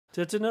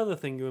That's another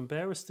thing. You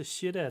embarrass the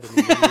shit out of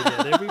me. When you do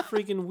that. Every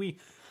freaking week,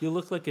 you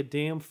look like a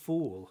damn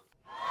fool.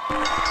 It's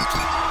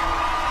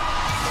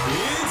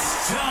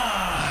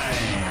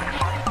time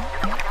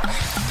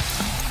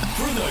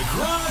for the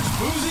Garage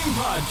Boozing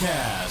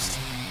Podcast.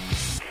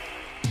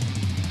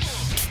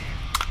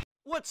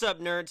 What's up,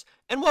 nerds,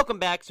 and welcome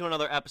back to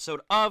another episode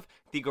of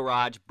the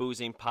Garage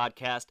Boozing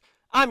Podcast.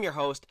 I'm your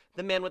host,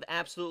 the man with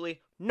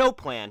absolutely no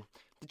plan,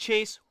 the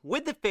Chase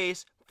with the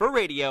face for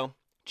radio,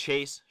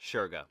 Chase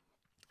Sherga.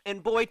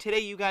 And boy, today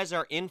you guys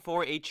are in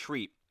for a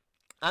treat.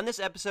 On this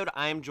episode,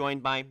 I am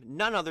joined by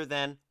none other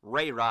than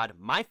RayRod,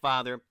 my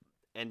father,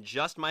 and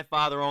just my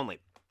father only.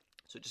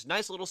 So just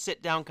nice little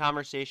sit-down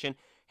conversation,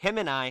 him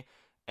and I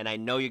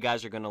know you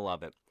guys are going to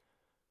love it.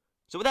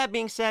 So with that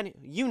being said,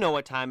 you know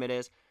what time it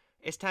is.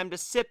 It's time to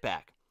sit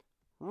back,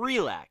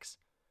 relax,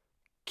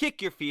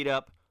 kick your feet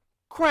up,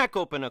 crack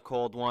open a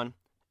cold one,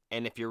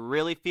 and if you're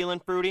really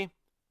feeling fruity,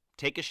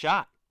 take a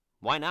shot.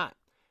 Why not?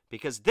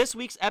 Because this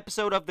week's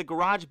episode of the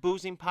Garage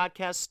Boozing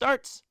Podcast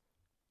starts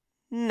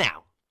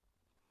now.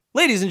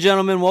 Ladies and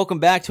gentlemen, welcome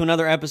back to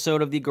another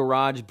episode of the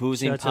Garage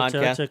Boozing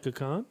Podcast. Chaka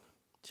Khan?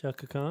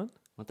 Chaka Khan?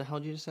 What the hell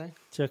did you just say?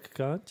 Chaka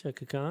Khan?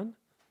 Chaka Khan?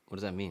 What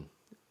does that mean?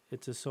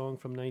 It's a song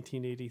from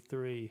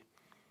 1983.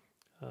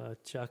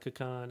 Chaka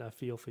Khan, I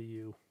feel for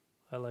you.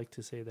 I like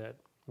to say that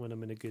when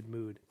I'm in a good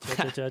mood.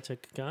 Chaka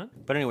Khan?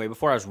 But anyway,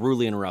 before I was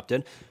rudely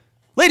interrupted,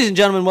 ladies and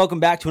gentlemen, welcome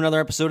back to another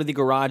episode of the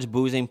Garage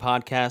Boozing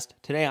Podcast.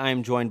 Today I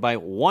am joined by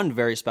one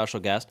very special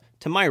guest.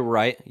 To my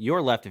right,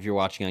 your left if you're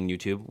watching on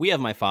YouTube, we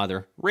have my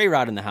father,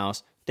 RayRod, in the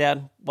house.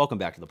 Dad, welcome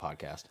back to the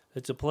podcast.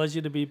 It's a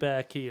pleasure to be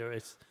back here.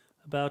 It's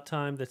about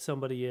time that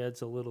somebody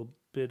adds a little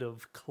bit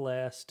of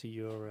class to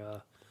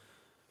your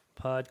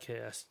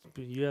podcast.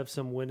 You have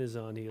some winners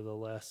on here the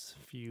last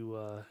few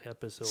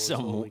episodes.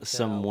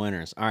 Some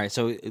winners. All right,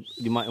 so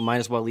you might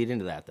as well lead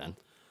into that then.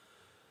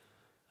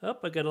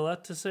 I got a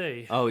lot to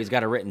say. Oh, he's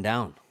got it written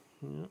down.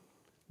 Yeah.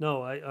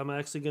 No, I'm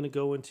actually going to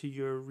go into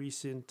your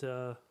recent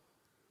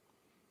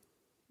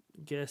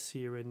guests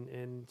here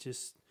and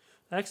just...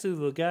 Actually,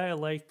 the guy I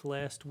liked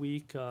last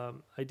week,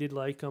 I did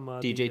like him.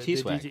 DJ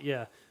T-Swag.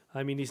 Yeah.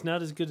 I mean, he's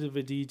not as good of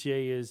a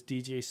DJ as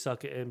DJ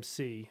Sucker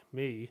MC,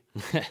 me.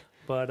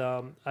 But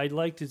I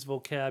liked his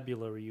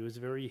vocabulary. He was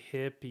very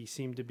hip. He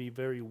seemed to be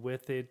very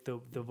with it.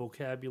 The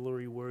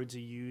vocabulary words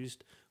he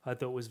used, I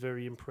thought was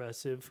very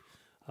impressive.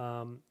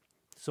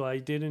 So I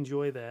did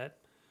enjoy that.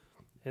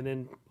 And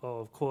then,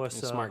 of course...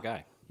 smart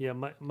guy. Yeah,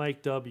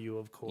 Mike W,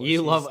 of course.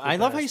 I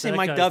love how you say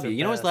Mike W.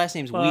 You know his last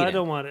name's Whedon.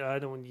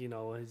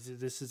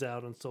 This is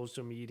out on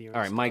social media. All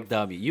right, Mike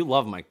W. You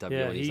love Mike W.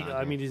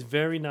 Yeah, he's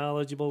very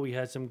knowledgeable. We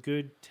had some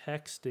good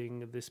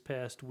texting this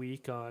past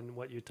week on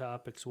what your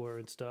topics were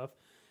and stuff.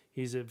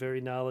 He's a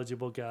very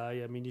knowledgeable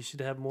guy. I mean, you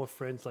should have more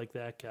friends like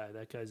that guy.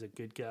 That guy's a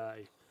good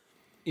guy.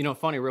 You know,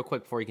 funny, real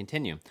quick before you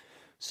continue.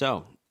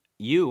 So,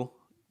 you,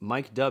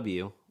 Mike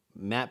W.,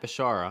 Matt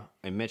Bashara,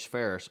 and Mitch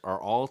Ferris are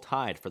all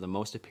tied for the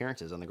most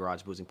appearances on the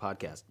Garage Boozing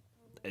Podcast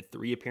at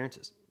 3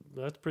 appearances.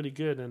 That's pretty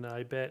good, and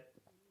I bet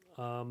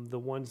the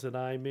ones that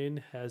I'm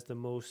in has the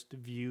most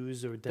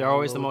views or downloads. They're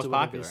always the most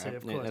popular. Of Yeah,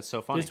 course. that's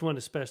so funny. This one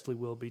especially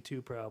will be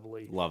too,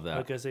 probably. Love that.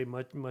 Like I say,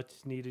 much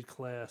needed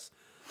class.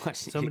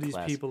 Some of these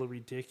people are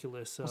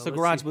ridiculous. It's the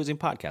Garage Boozing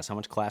Podcast. How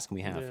much class can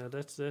we have? Yeah,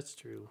 that's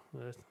true.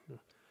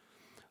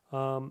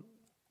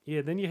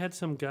 Yeah, then you had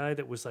some guy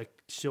that was like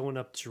showing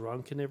up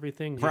drunk and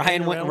everything.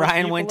 Ryan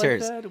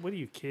Winters. Like that? What are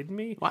you kidding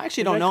me? Well, I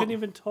actually don't know. He couldn't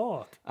even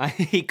talk.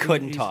 He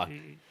couldn't talk.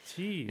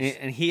 Jeez.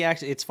 And he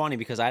actually, it's funny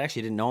because I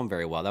actually didn't know him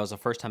very well. That was the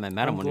first time I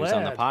met him when he was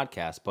on the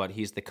podcast. But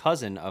he's the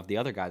cousin of the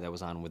other guy that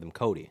was on with him,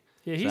 Cody.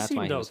 Yeah, he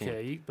seemed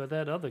okay, but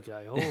that other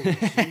guy, holy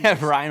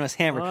Ryan was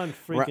hammered.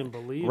 Unfreaking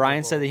believable.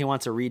 Ryan said that he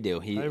wants a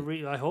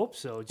redo. I hope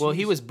so. Jeez. Well,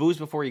 he was boozed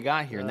before he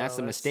got here, and that's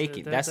the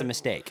mistake. That's the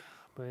mistake.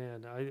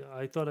 Man,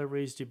 I thought I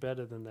raised you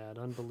better than that.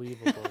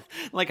 Unbelievable.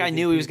 Like I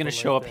knew he was going to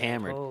show up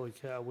hammered. Holy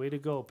cow. Way to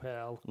go,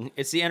 pal.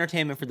 It's the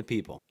entertainment for the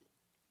people.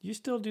 You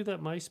still do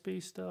that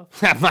MySpace stuff?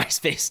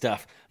 MySpace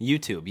stuff.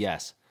 YouTube,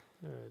 yes.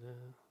 All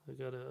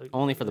right.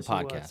 Only for the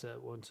podcast. Watch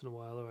that once in a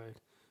while. All right.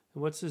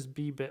 And what's this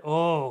Be Better?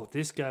 Oh,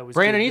 this guy was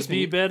Brandon good. Eastman.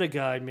 The Be Better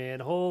guy, man.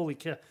 Holy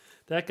cow.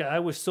 That guy, I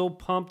was so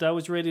pumped. I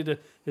was ready to,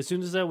 as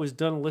soon as I was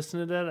done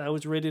listening to that, I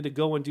was ready to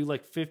go and do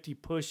like 50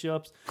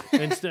 push-ups.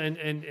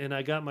 And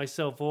I got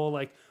myself all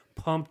like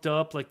pumped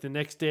up. Like the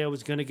next day I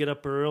was going to get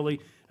up early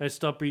and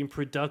stop being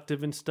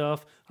productive and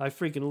stuff. I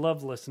freaking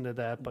love listening to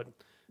that. But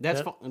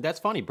that's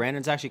funny.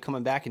 Brandon's actually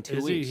coming back in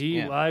 2 weeks.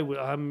 I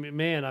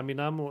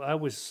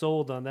was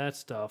sold on that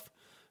stuff.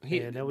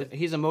 He's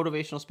a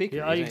motivational speaker.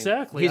 Yeah,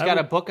 exactly. He's got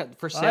a book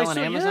for sale on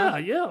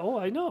Amazon. Yeah. Oh,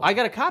 I know. I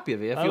got a copy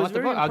of it. If you want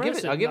the book, I'll give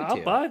it to you.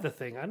 I'll buy the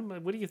thing.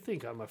 What do you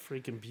think? I'm a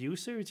freaking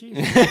abuser?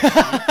 Jesus.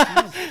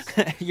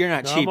 You're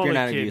not cheap. You're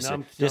not kidding. abusive.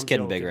 I'm Just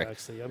kidding, joking, Big Rick.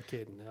 Actually, I'm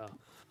kidding.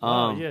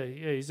 No.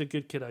 Yeah, he's a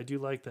good kid. I do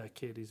like that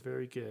kid. He's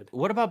very good.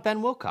 What about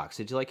Ben Wilcox?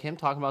 Did you like him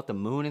talking about the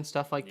moon and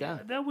stuff like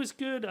that? That was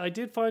good. I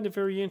did find it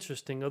very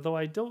interesting. Although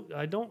I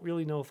don't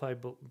really know if I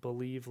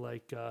believe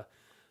like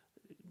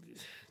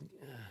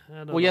I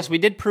don't know. Well, yes, we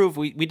did prove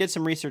we did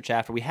some research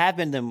after. We have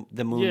been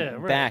the moon Yeah,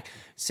 right. back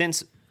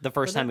since the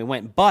first time we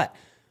went, but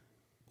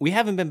we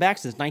haven't been back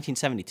since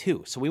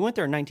 1972. So we went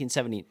there in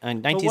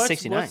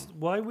 1969.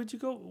 Why would you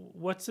go?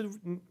 What's the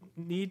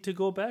need to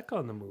go back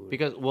on the moon?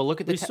 Because look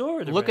at the We saw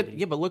it look at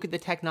already. but look at the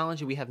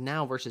technology we have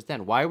now versus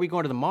then. Why are we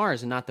going to the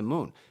Mars and not the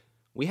moon?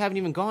 We haven't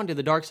even gone to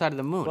the dark side of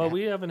the moon. Well,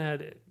 we haven't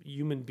had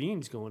human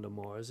beings going to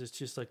Mars. It's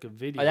just like a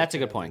video. Oh, that's a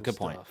good chat point. and Good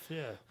point. stuff.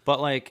 Yeah. But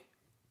like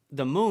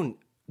the moon,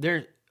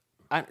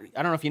 I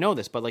don't know if you know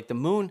this, but like the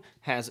moon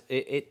has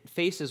it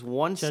faces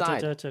one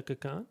side.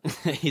 Cha-cha-cha-cha-cha-con.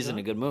 He's in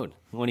a good mood.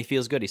 When he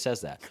feels good, he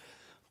says that.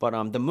 But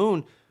the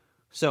moon,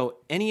 so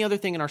any other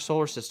thing in our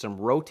solar system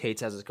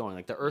rotates as it's going.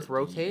 Like the Earth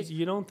rotates.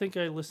 You don't think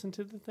I listened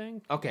to the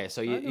thing? Okay,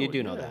 so I you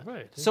do know yeah, that.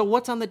 right. So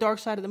what's on the dark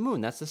side of the moon?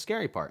 That's the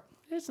scary part.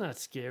 It's not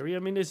scary. I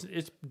mean,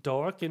 it's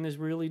dark and there's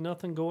really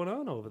nothing going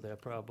on over there.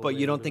 Probably. But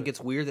you don't think it's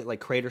weird that like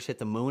craters hit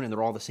the moon and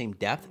they're all the same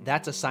depth?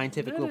 That's a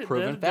scientifically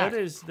proven fact.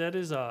 That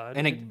is odd.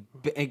 And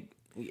it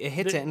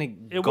hits it and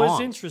it gone. was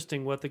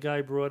interesting what the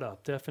guy brought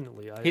up.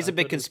 Definitely, He's a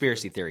big thought it was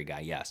conspiracy theory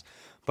guy, yes.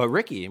 But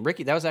Ricky,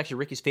 that was actually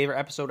Ricky's favorite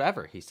episode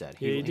ever. He said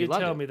he did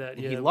loved tell it. me that.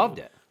 Yeah, He loved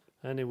it.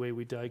 Anyway,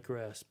 we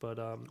digress. But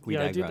We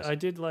digress. I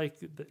did like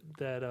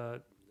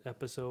that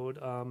episode.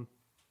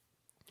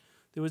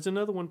 There was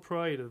another one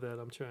prior to that.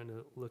 I'm trying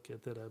to look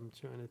at that. I'm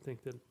trying to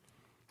think that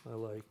I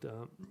liked.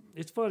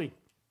 It's funny.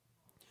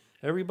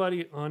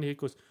 Everybody on here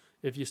goes,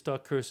 if you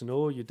start cursing,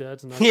 oh, your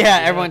dad's not. Yeah,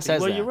 gonna be everyone happy."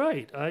 says well, that. you're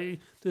right.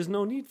 There's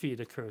no need for you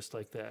to curse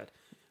like that.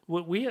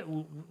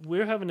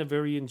 We're having a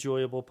very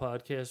enjoyable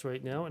podcast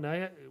right now, and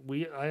I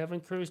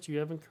haven't cursed. You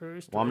haven't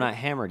cursed. Well, I'm right? not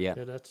hammered yet.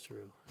 Yeah, that's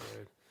true. All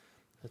right.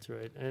 That's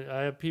right. And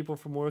I have people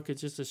from work.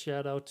 It's just a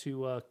shout out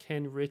to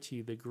Ken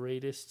Ritchie, the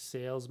greatest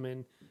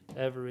salesman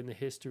ever in the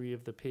history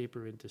of the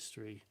paper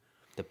industry.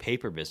 The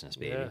paper business,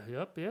 baby.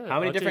 Yeah. How many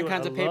I'll tell different you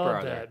kinds what, of paper I love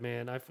are there? that,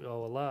 man. A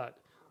lot.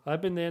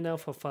 I've been there now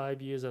for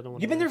 5 years. I don't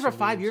want. You've been there for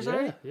 5 years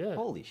already? Yeah.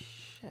 Holy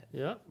shit.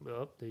 Yeah.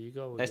 Oh, there you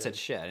go. I said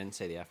shit. I didn't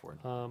say the F word.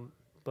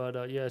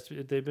 But yes,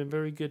 they've been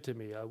very good to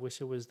me. I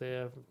wish I was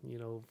there,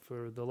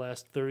 for the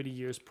last 30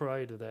 years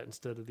prior to that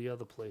instead of the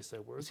other place I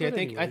worked. See, I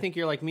think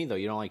you're like me though.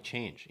 You don't like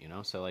change,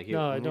 So like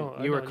No, I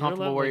don't. You were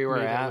comfortable where you were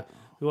at.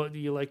 Well,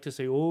 you like to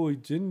say, "Oh,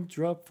 it didn't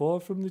drop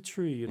far from the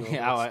tree,"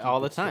 Yeah, all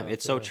the time. stuff,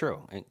 It's so yeah.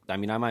 true. I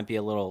mean, I might be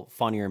a little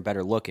funnier and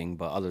better looking,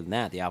 but other than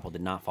that, the apple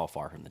did not fall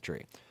far from the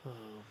tree.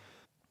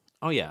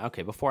 Oh yeah.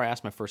 Okay. Before I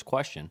ask my first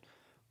question,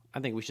 I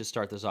think we should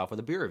start this off with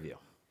a beer review.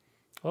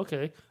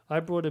 Okay,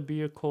 I brought a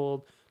beer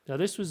called. Now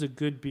this was a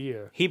good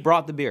beer. He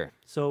brought the beer.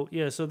 So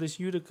this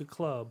Utica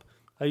Club,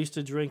 I used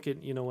to drink it,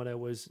 when I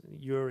was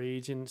your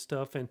age and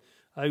stuff, and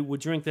I would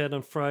drink that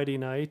on Friday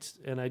nights,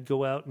 and I'd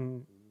go out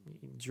and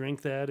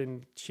drink that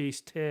and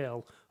chase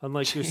tail,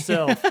 unlike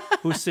yourself,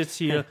 who sits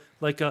here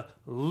like a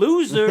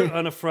loser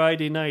on a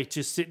Friday night,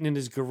 just sitting in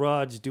his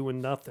garage doing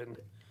nothing.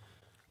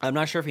 I'm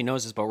not sure if he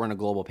knows this, but we're in a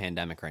global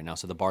pandemic right now,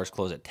 so the bars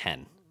close at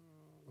 10.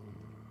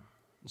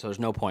 So there's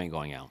no point in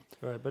going out.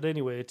 All right, but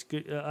anyway, it's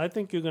good. I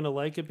think you're going to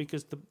like it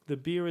because the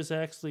beer is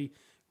actually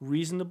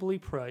reasonably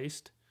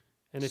priced,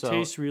 and it So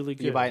tastes really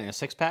good. You buy it in a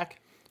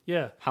 6-pack?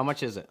 Yeah, How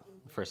much is it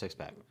for a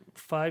 6-pack?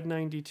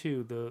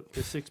 $5.92 the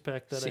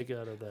 6-pack that I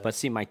got of that. But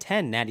see, my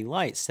 10 Natty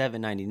Light,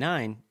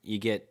 $7.99. You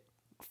get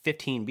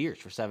 15 beers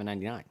for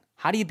 $7.99.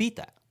 How do you beat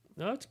that?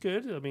 No, it's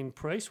good. I mean,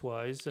 price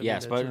wise.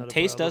 Yes, but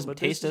taste does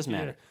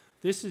matter.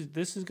 This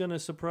is going to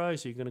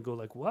surprise you. You're going to go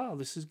like, "Wow,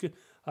 this is good."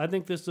 I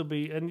think this will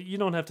be, and you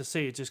don't have to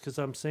say it just because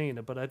I'm saying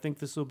it, but I think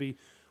this will be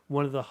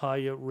one of the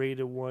higher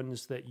rated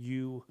ones that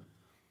you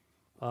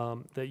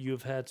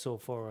have had so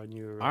far on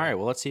your. All right,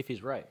 well, let's see if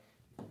he's right.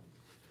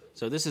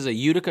 So this is a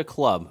Utica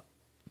Club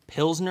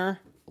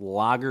Pilsner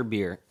Lager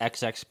Beer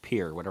XX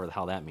Peer, whatever the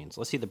hell that means.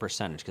 Let's see the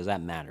percentage because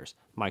that matters.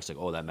 Mike's like,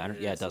 "Oh, that matters."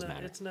 Yeah, it does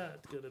matter. It's not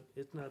good.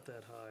 It's not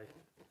that high,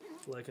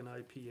 like an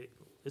IPA.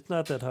 It's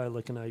not that high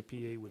like an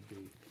IPA would be.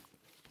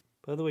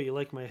 By the way, you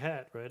like my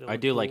hat, right? I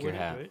do like your it,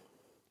 hat. Right?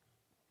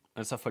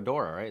 It's a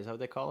fedora, right? Is that what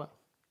they call it?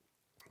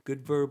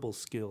 Good verbal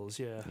skills,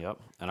 yeah. Yep.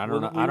 And I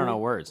don't know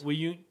words.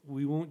 We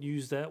won't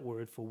use that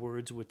word for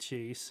words with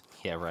Chase.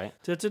 Yeah, right.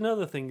 That's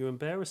another thing. You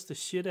embarrass the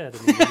shit out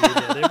of me. When you do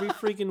that. Every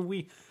freaking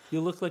week, you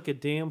look like a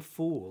damn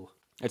fool.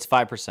 It's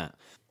 5%.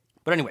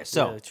 But anyway,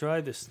 so Yeah, try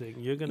this thing.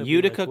 You're gonna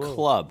Utica be like, "Whoa."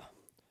 Club.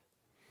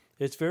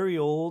 It's very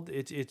old.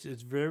 It's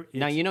very.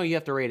 Now you know you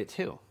have to rate it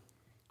too.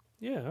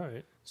 Yeah. All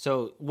right.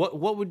 So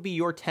what would be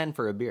your 10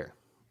 for a beer?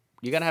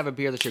 You got to have a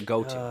beer that's your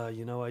go-to.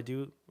 I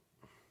do.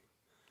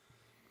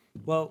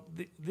 Well,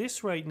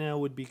 this right now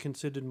would be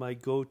considered my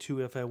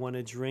go-to if I want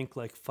to drink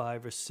like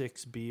 5 or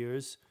 6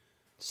 beers.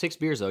 6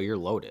 beers though, you're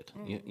loaded.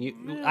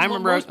 I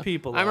remember most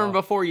people. I remember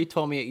before you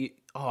told me,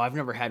 I've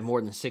never had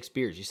more than 6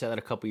 beers. You said that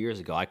a couple years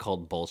ago. I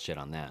called bullshit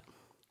on that.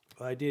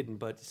 I didn't,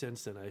 but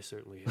since then I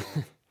certainly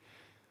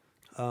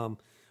have.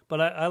 But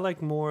I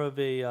like more of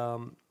a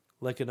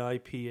like an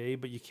IPA,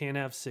 but you can't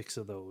have 6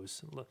 of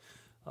those.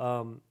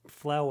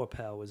 Flower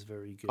Power is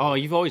very good. Oh,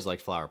 you've always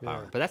liked Flower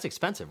Power, Yeah. but that's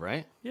expensive,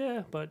 right?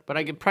 Yeah, but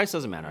Price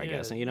doesn't matter, I yeah,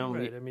 guess. right.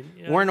 I mean,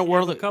 we're in a you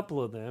world have of a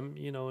couple of them,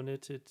 and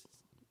it's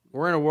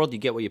We're in a world you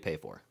get what you pay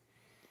for.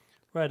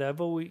 Right.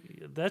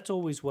 That's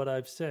always what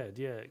I've said.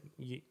 Yeah.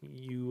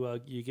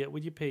 You get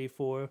what you pay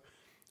for.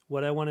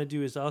 What I want to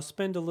do is I'll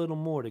spend a little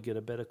more to get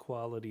a better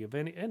quality of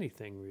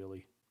anything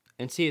really.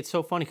 And see, it's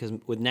so funny because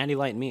with Natty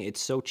Light and me,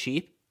 it's so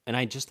cheap, and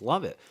I just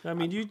love it. I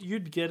mean,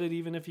 you'd get it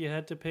even if you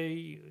had to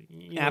pay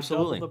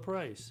Absolutely double the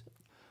price.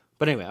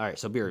 But anyway, all right.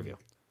 So beer review.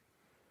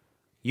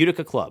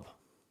 Utica Club.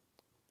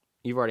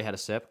 You've already had a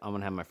sip. I'm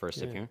gonna have my first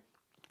sip here.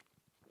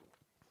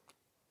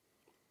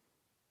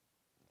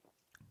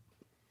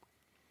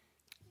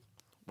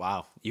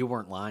 Wow, you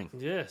weren't lying.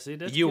 Yeah, see,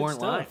 that's You good weren't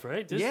stuff, lying.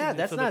 right?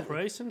 That's for not the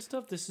price and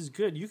stuff. This is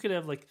good. You could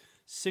have like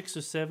 6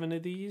 or 7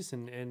 of these,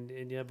 and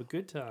you have a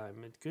good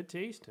time. It's good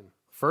tasting.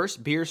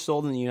 First beer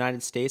sold in the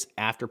United States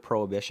after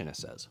Prohibition, it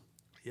says.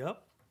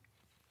 Yep.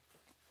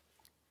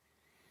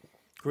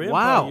 Grandpa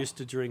Wow. used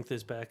to drink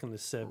this back in the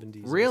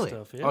 70s. Really?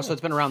 And stuff. Yeah. Oh, so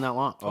it's been around that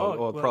long.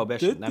 Well,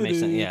 Prohibition. That makes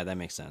sense. Yeah, that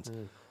makes sense.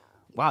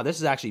 Wow, this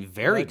is actually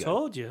very good. I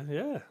told you,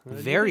 yeah.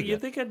 Very You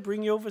good. think I'd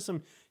bring you over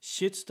some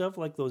shit stuff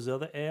like those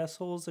other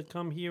assholes that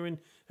come here,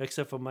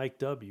 except for Mike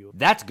W.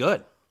 That's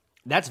good.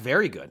 That's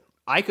very good.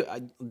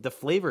 The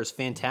flavor is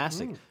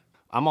fantastic.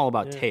 I'm all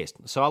about taste,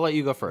 so I'll let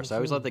you go first. I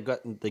always let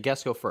the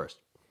guests go first.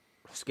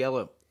 Scale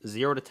of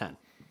 0 to 10.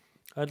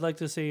 I'd like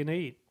to say an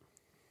 8.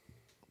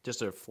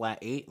 Just a flat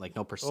 8, like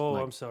no percent. Oh,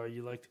 I'm sorry.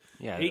 You liked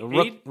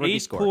rookie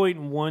score.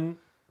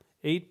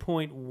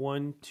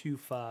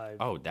 8.125.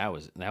 Oh, that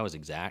was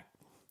exact.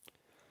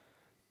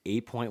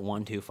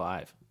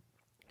 8.125.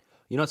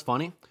 You know what's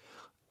funny?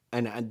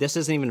 And this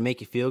isn't even to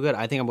make you feel good.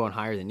 I think I'm going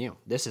higher than you.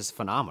 This is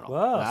phenomenal.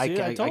 Wow, I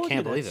told can't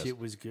you believe that this. shit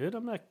was good.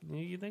 I'm not.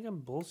 You think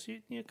I'm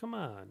bullshitting you? Come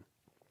on.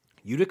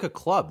 Utica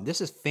Club.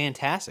 This is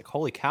fantastic.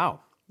 Holy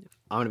cow.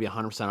 I'm going to be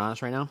 100%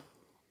 honest right now.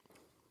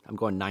 I'm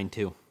going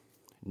 9.2.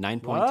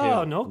 9.2.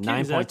 Wow, no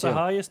kidding. That's the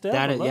highest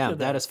ever.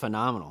 That is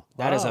phenomenal.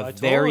 That is Wow, a I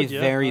very, told you.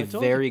 very, I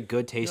told very you.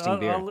 good tasting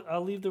beer.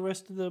 I'll leave the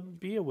rest of the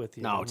beer with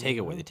you. No, take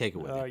it with you. Take it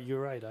with you. You're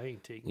right. I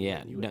ain't taking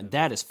Yeah, it. You no, have it.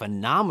 that is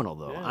phenomenal,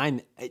 though. Yeah.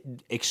 I'm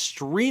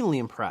extremely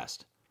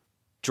impressed.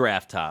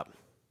 Draft Top.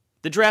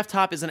 The Draft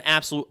Top is an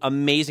absolute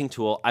amazing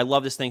tool. I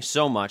love this thing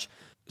so much.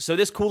 So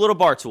this cool little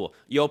bar tool,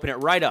 you open it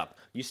right up.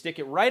 You stick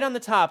it right on the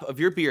top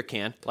of your beer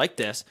can, like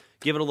this.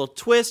 Give it a little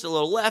twist, a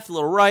little left, a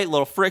little right, a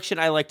little friction,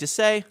 I like to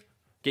say.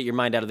 Get your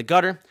mind out of the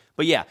gutter.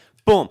 But yeah,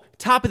 boom,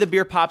 top of the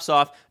beer pops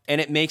off,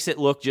 and it makes it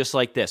look just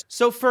like this.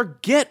 So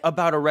forget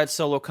about a red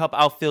Solo cup,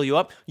 I'll fill you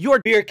up. Your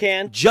beer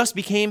can just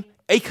became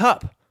a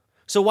cup.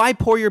 So why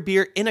pour your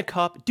beer in a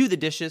cup, do the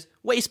dishes,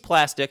 waste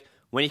plastic,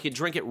 when you can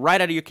drink it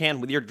right out of your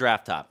can with your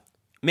Draft Top?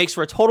 Makes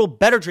for a total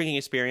better drinking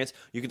experience.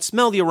 You can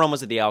smell the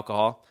aromas of the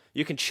alcohol.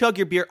 You can chug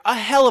your beer a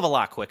hell of a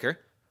lot quicker.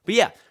 But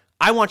yeah,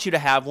 I want you to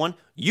have one.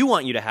 You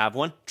want you to have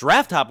one.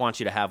 Draft Top wants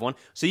you to have one.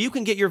 So you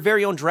can get your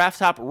very own Draft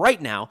Top right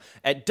now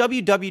at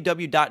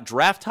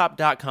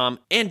www.drafttop.com.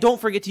 And don't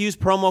forget to use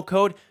promo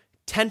code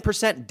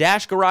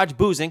 10%-garage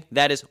boozing.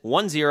 That is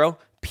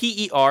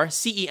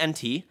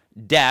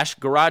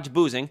 10%-garage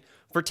boozing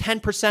for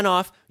 10%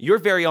 off your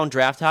very own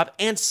Draft Top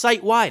and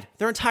site-wide.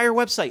 Their entire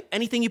website.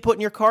 Anything you put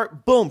in your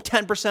cart, boom,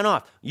 10%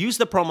 off. Use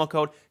the promo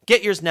code.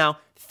 Get yours now.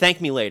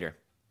 Thank me later.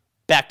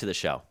 Back to the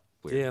show.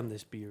 Damn,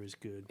 this beer is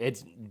good.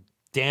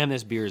 Damn,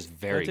 this beer is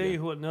very I'll tell good. you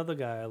who another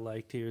guy I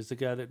liked here is the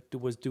guy that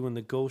was doing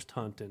the ghost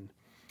hunting.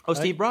 Oh,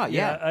 Steve Broad,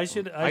 yeah. I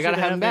should gotta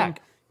have him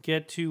back.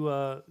 Get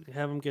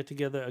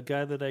together a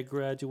guy that I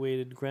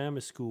graduated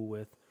grammar school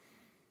with,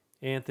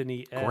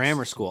 Anthony S.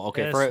 Grammar school.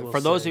 Okay, S, for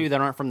we'll those say. of you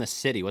that aren't from the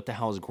city, what the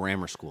hell is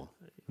grammar school?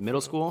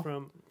 Middle school?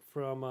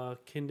 From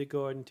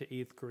kindergarten to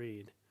 8th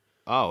grade.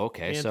 Oh,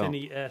 okay.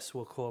 Anthony S.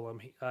 We'll call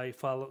him. I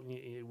follow.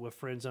 We're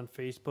friends on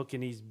Facebook,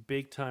 and he's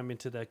big time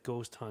into that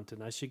ghost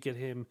hunting. I should get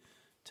him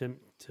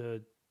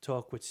to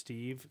talk with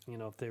Steve.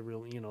 If they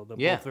really, they're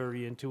both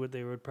very into it.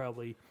 They would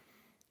probably,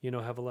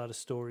 have a lot of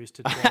stories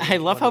to tell. I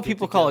love how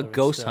people call it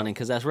ghost hunting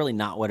because that's really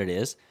not what it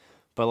is.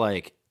 But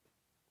like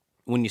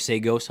when you say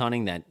ghost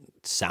hunting, that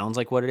sounds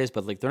like what it is.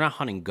 But like they're not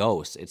hunting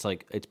ghosts. It's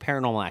like it's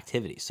paranormal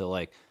activity. So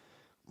like,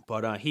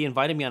 but he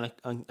invited me on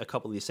a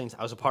couple of these things.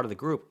 I was a part of the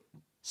group.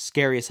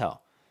 Scary as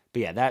hell.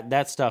 But yeah,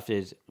 that stuff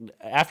is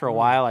after a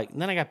while. Like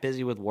then I got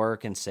busy with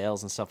work and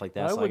sales and stuff like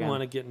that. I wouldn't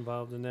want to get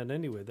involved in that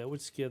anyway. That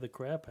would scare the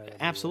crap out of me.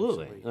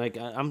 Absolutely. Actually. Like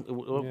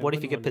what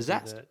if you get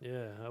possessed?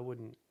 Yeah, I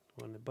wouldn't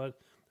want to. But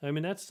I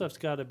mean, that stuff's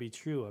got to be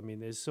true. I mean,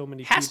 there's so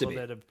many Has to people be.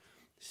 that have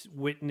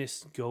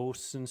witnessed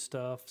ghosts and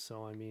stuff.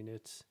 So I mean,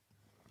 it's.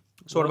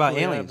 So what about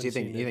luckily I aliens? haven't You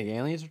seen think it.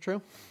 aliens are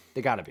true?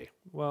 They got to be.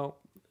 Well,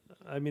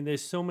 I mean,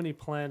 there's so many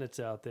planets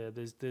out there.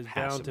 There's Has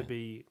bound to to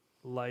be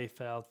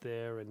life out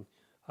there, and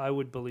I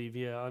would believe.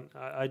 Yeah,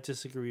 I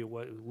disagree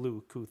with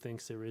Luke, who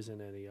thinks there isn't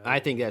any. I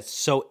think that's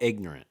so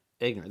ignorant.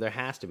 There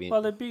has to be.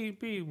 Well, it'd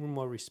be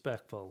more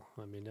respectful.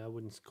 I mean, I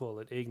wouldn't call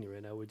it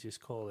ignorant. I would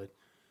just call it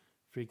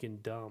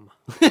freaking dumb.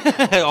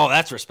 Oh,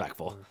 that's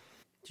respectful.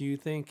 Do you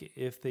think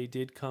if they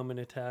did come and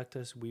attacked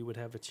us, we would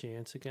have a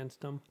chance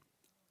against them?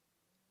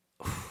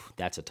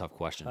 That's a tough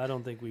question. I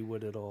don't think we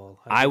would at all.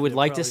 I think would they're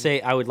like to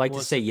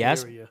probably say more yes,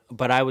 superior.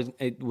 but I would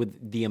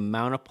with the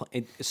amount of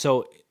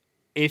so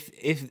if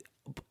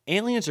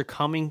aliens are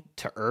coming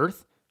to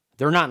Earth.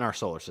 They're not in our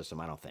solar system,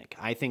 I don't think.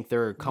 I think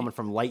they're coming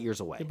from light years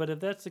away. Yeah, but if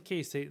that's the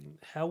case,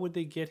 how would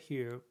they get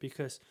here?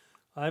 Because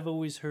I've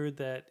always heard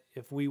that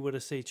if we were to,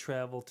 say,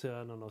 travel to,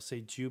 I don't know,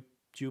 say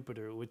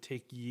Jupiter, it would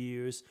take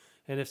years.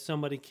 And if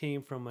somebody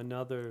came from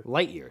another...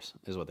 Light years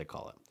is what they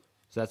call it.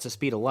 So that's the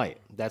speed of light.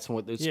 That's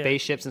what the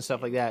spaceships and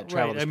stuff like that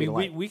travel the speed of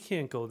light. We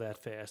can't go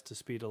that fast, the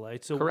speed of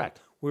light. So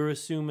correct. We're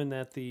assuming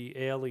that the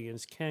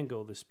aliens can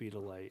go the speed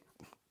of light.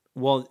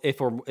 Well, if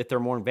they're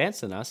more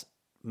advanced than us,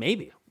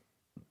 maybe.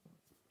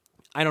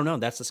 I don't know.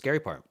 That's the scary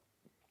part.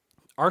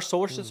 Our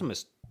solar system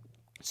is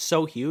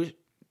so huge.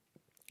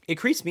 It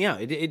creeps me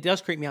out. It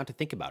does creep me out to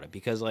think about it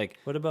because, like...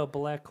 What about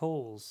black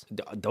holes?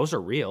 Those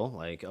are real.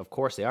 Like, of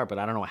course they are, but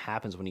I don't know what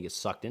happens when you get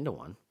sucked into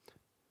one.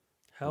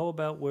 How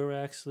about we're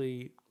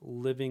actually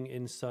living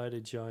inside a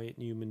giant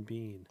human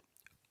being?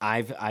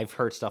 I've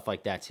heard stuff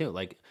like that, too.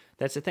 Like,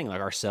 that's the thing.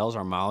 Like, our cells,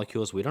 our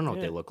molecules, we don't know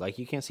what they look like.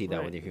 You can't see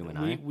that with your human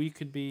eye. We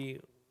could be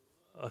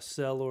a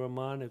cell or a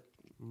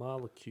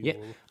molecule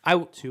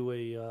to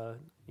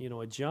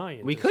a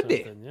giant. We could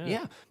be.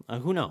 Yeah.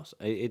 Who knows?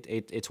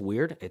 It's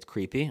weird. It's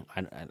creepy.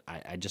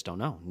 I just don't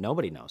know.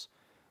 Nobody knows.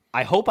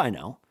 I hope I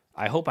know.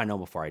 I hope I know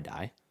before I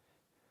die.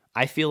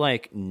 I feel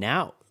like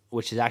now,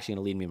 which is actually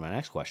going to lead me to my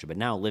next question, but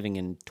now living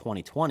in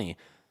 2020,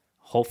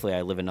 hopefully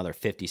I live another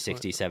 50,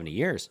 60, 70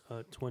 years.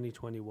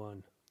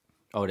 2021.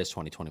 Oh, it is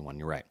 2021.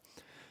 You're right.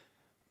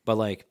 But,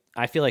 like,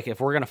 I feel like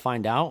if we're going to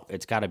find out,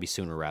 it's got to be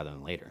sooner rather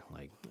than later.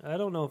 Like, I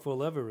don't know if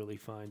we'll ever really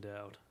find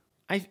out.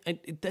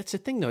 That's the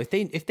thing, though.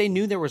 If they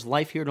knew there was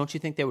life here, don't you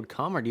think they would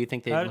come, or do you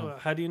think they?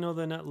 How do you know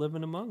they're not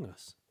living among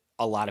us?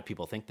 A lot of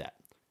people think that.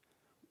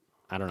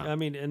 I don't know. I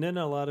mean, and then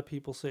a lot of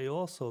people say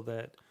also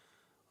that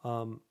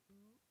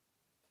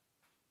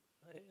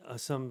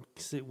some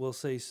will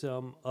say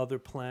some other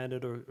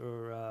planet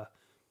or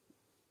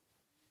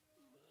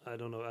I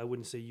don't know. I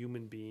wouldn't say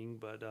human being,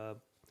 but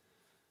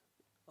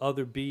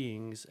other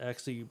beings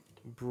actually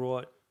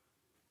brought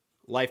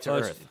life to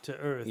Earth. To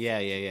Earth.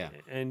 Yeah.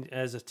 And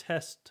as a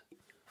test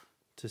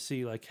to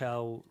see like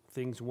how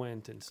things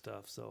went and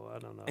stuff. So I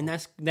don't know. And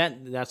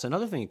that's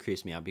another thing that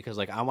creeps me out because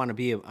like I want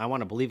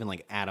to believe in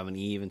like Adam and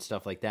Eve and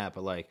stuff like that.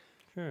 But like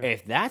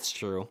if that's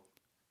true,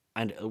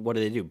 and what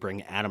do?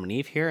 Bring Adam and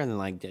Eve here and then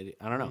like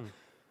I don't know.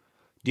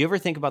 Do you ever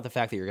think about the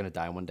fact that you're going to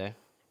die one day?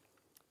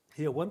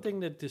 Yeah, one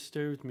thing that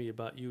disturbs me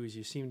about you is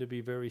you seem to be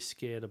very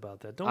scared about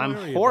that.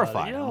 I'm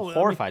horrified. I'm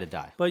horrified to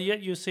die. But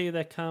yet you say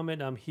that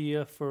comment, I'm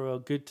here for a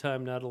good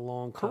time, not a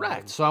long time.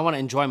 Correct. So I want to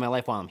enjoy my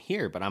life while I'm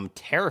here, but I'm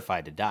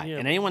terrified to die. Yeah,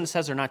 and anyone that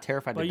says they're not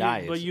terrified to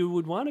die But you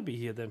would want to be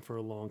here then for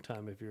a long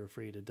time if you're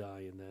afraid to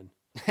die and then...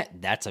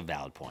 That's a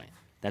valid point.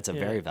 That's a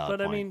very valid point.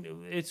 But I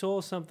mean, it's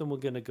all something we're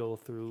going to go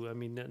through. I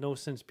mean, no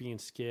sense being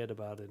scared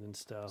about it and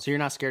stuff. So you're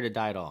not scared to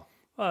die at all?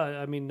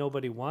 I mean,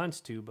 nobody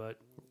wants to, but...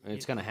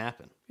 It's going to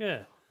happen. Yeah.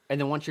 And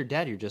then once you're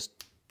dead, you're just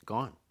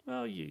gone.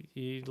 Well,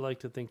 you'd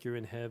like to think you're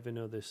in heaven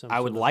or there's something. I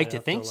would like to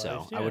think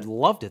so. Yeah. I would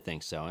love to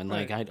think so. And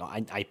like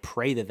I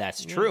pray that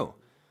that's true.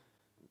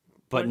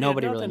 But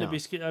nobody really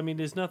knows. I mean,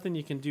 there's nothing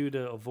you can do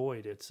to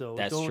avoid it. So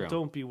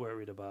don't be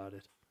worried about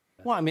it.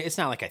 Well, I mean, it's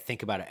not like I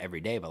think about it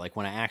every day, but like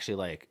when I actually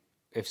like,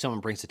 if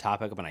someone brings the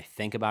topic up and I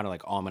think about it,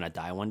 like, oh, I'm going to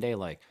die one day.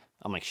 Like,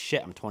 I'm like,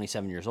 shit, I'm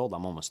 27 years old.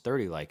 I'm almost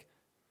 30. Like,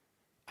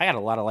 I got a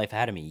lot of life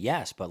ahead of me.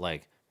 Yes. But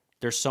like,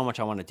 there's so much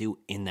I want to do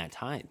in that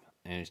time.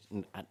 And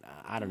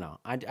I don't know.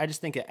 I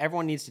just think that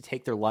everyone needs to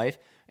take their life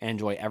and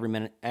enjoy every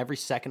minute, every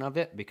second of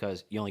it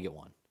because you only get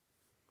one.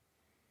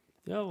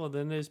 Yeah, well,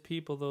 then there's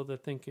people, though,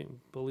 that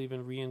believe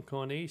in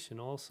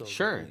reincarnation also.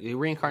 Sure,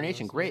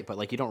 reincarnation, great, but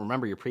like you don't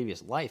remember your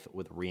previous life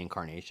with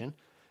reincarnation.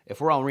 If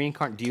we're all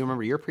reincarnated, do you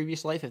remember your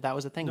previous life if that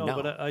was a thing? No.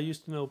 But I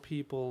used to know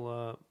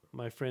people,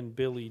 my friend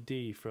Billy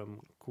D. from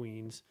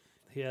Queens,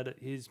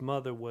 his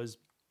mother was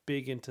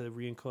big into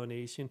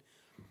reincarnation,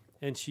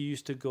 and she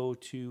used to go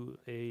to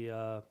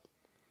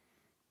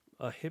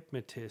a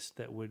hypnotist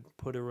that would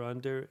put her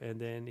under, and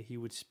then he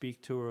would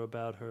speak to her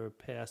about her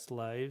past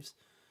lives,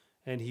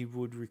 and he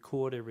would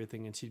record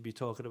everything, and she'd be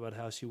talking about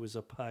how she was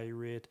a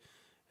pirate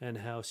and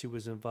how she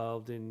was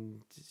involved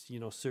in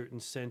certain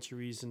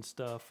centuries and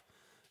stuff.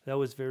 That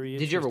was very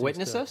interesting. Did you ever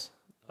witness this?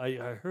 I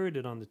heard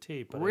it on the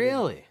tape. But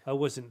really? I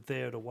wasn't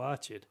there to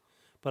watch it,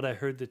 but I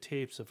heard the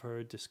tapes of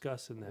her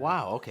discussing that.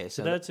 Wow, okay.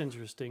 So that's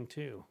interesting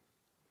too.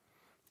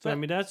 So, I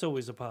mean, that's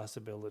always a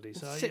possibility.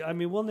 So, I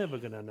mean, we're never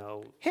going to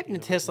know.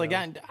 Hypnotist, like,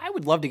 I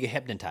would love to get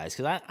hypnotized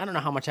because I don't know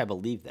how much I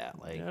believe that.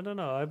 Like, I don't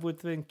know.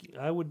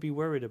 I would be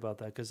worried about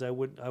that because I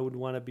would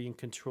want to be in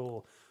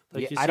control.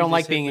 Like I don't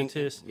like being in.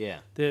 Yeah.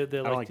 I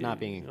don't like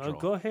not being in control.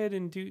 Go ahead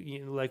and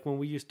do, like when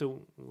we used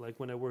to, like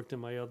when I worked in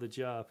my other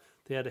job,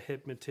 they had a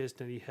hypnotist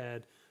and he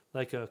had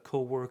like a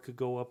coworker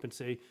go up and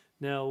say,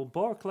 now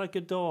bark like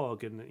a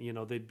dog. And,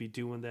 they'd be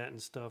doing that and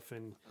stuff.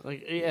 And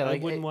I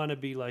wouldn't want to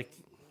be like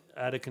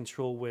out of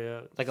control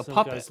where like a some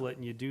puppet guy's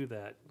letting you do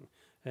that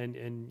and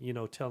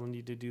telling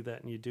you to do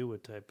that and you do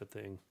it type of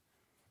thing.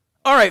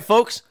 All right,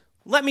 folks,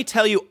 let me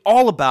tell you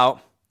all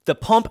about the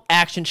pump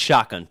action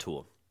shotgun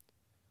tool.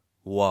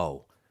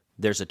 Whoa,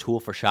 there's a tool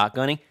for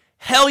shotgunning?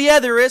 Hell yeah,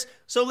 there is.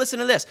 So listen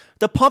to this.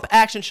 The pump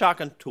action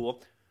shotgun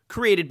tool,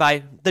 created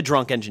by the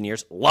Drunk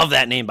Engineers. Love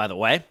that name, by the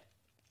way.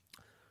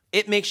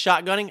 It makes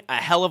shotgunning a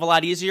hell of a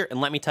lot easier,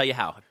 and let me tell you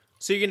how.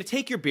 So you're going to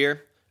take your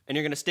beer, and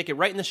you're going to stick it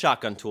right in the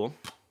shotgun tool,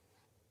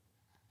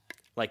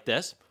 like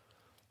this.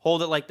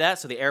 Hold it like that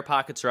so the air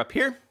pockets are up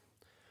here,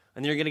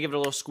 and then you're going to give it a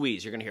little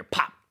squeeze. You're going to hear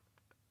pop,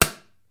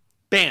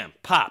 bam,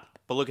 pop.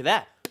 But look at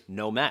that.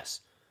 No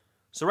mess.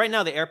 So right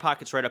now, the air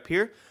pocket's right up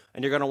here,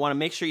 and you're going to want to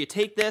make sure you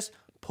take this,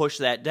 push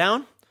that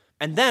down,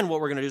 and then what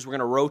we're going to do is we're going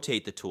to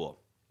rotate the tool.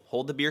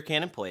 Hold the beer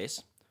can in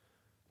place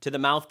to the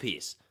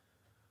mouthpiece.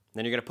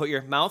 Then you're going to put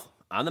your mouth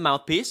on the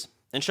mouthpiece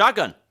and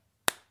shotgun.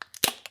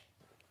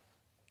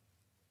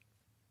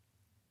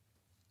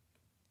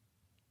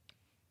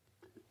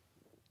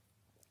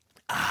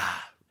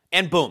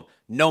 And boom,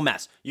 no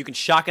mess. You can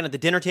shotgun at the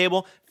dinner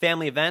table,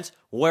 family events,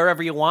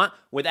 wherever you want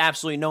with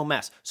absolutely no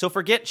mess. So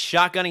forget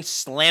shotgunning,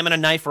 slamming a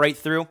knife right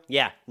through.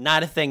 Yeah,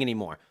 not a thing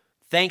anymore.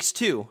 Thanks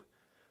to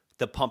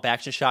the pump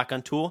action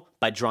shotgun tool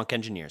by Drunk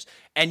Engineers.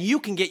 And you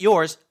can get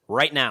yours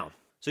right now.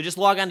 So just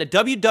log on to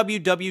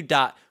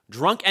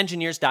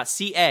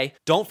www.drunkengineers.ca.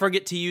 Don't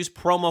forget to use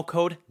promo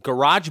code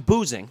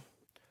GarageBoozing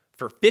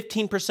for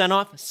 15%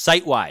 off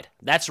site-wide.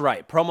 That's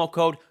right, promo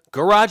code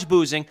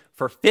GarageBoozing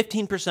for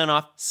 15%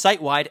 off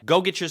site-wide.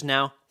 Go get yours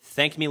now.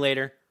 Thank me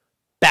later.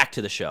 Back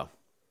to the show.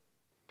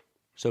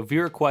 So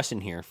viewer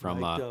question here from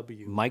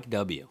Mike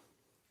W.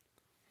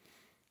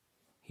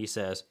 He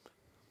says,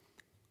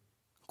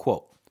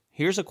 quote,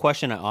 here's a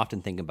question I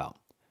often think about.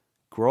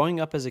 Growing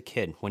up as a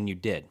kid when you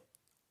did,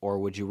 or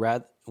would you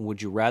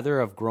rather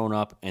have grown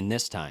up in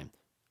this time?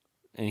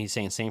 And he's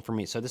saying same for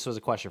me. So this was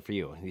a question for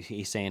you.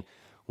 He's saying,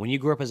 when you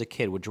grew up as a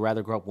kid, would you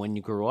rather grow up when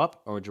you grew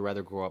up, or would you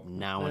rather grow up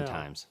now in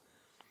times?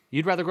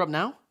 You'd rather grow up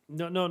now?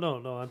 No.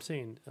 I'm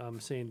saying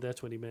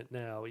that's what he meant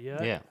now.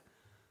 Yeah. Yeah.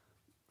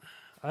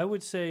 I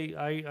would say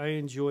I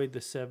enjoyed the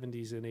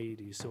 70s and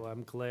 80s, so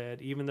I'm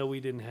glad, even though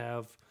we didn't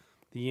have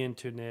the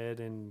internet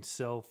and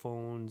cell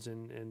phones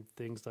and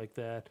things like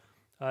that.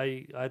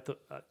 I thought,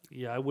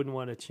 I wouldn't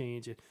want to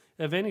change it.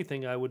 If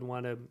anything, I would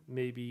want to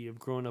maybe have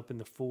grown up in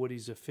the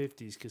 40s or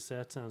 50s, because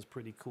that sounds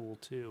pretty cool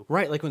too.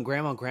 Right, like when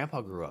Grandma and Grandpa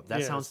grew up.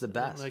 That sounds the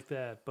best. Like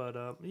that.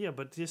 But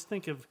but just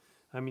think of,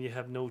 you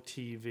have no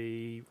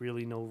TV,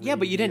 really no radio. Yeah,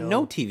 but you didn't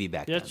know TV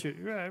back then. That's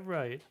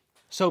right.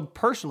 So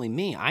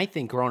personally, I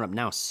think growing up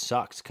now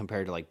sucks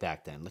compared to like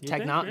back then.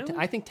 Really?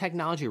 I think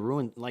technology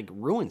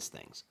ruins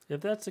things.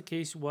 If that's the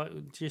case,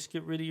 just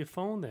get rid of your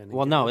phone then.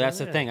 Well, no, that's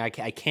the thing. I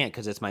can't,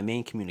 because it's my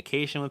main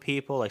communication with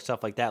people, like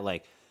stuff like that.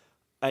 Like,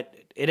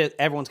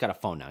 everyone's got a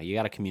phone now. You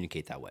got to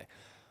communicate that way.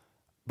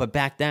 But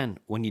back then,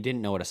 when you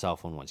didn't know what a cell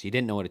phone was, you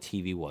didn't know what a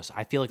TV was,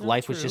 I feel like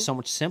life was just so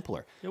much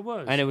simpler. It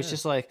was. And it was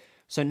just like,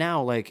 so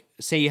now, like,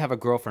 say you have a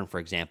girlfriend,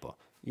 for example.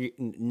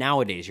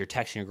 Nowadays, you're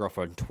texting your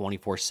girlfriend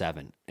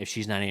 24/7. If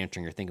she's not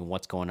answering, you're thinking,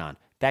 what's going on?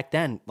 Back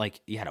then, like,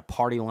 you had a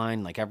party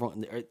line, like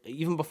everyone,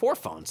 even before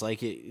phones,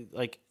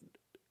 it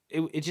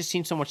just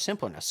seems so much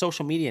simpler now.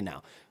 Social media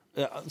now.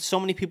 So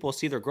many people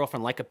see their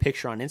girlfriend like a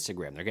picture on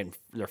Instagram.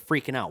 They're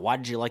freaking out. Why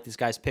did you like this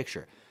guy's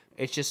picture?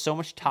 It's just so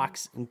much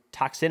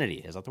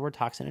toxicity. Is that the word,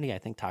 toxicity? I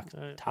think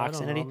toxicity. I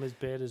don't know. I'm as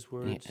bad as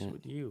words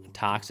with you.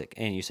 Toxic.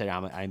 And you said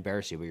I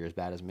embarrass you, but you're as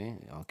bad as me?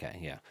 Okay,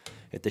 yeah.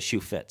 If the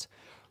shoe fits.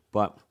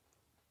 But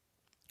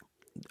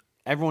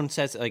everyone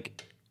says,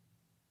 like,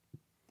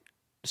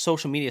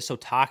 social media is so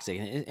toxic,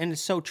 and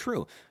it's so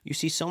true. You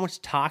see so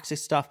much toxic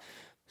stuff.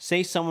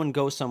 Say someone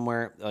goes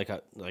somewhere,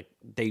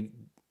 they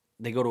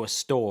go to a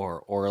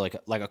store or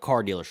like a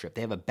car dealership.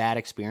 They have a bad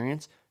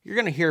experience. You're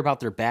going to hear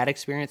about their bad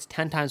experience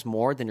 10 times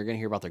more than you're going to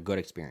hear about their good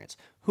experience.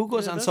 Who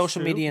goes on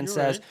social media and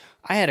says, right,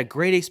 I had a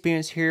great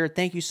experience here,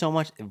 thank you so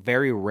much?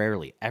 Very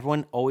rarely.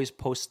 Everyone always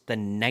posts the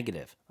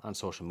negative on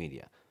social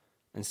media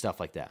and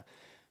stuff like that.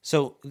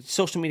 So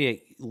social media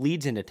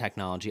leads into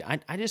technology. I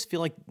just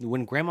feel like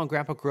when Grandma and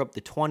Grandpa grew up,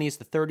 the 20s,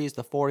 the 30s,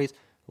 the 40s,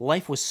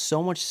 life was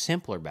so much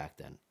simpler back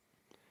then.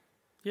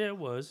 Yeah, it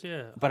was,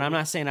 yeah. But I'm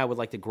not saying I would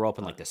like to grow up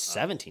in like the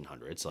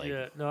 1700s. Like,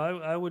 yeah, no,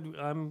 I would.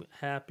 I'm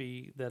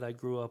happy that I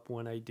grew up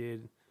when I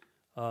did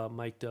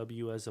Mike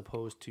W. as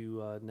opposed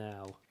to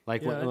now.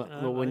 Like,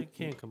 when I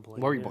can't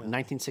complain. What were you born?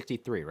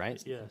 1963, right?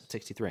 Yes.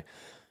 63.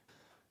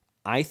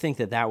 I think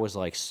that was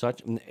like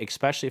such,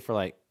 especially for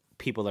like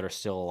people that are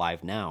still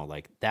alive now,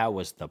 like that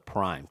was the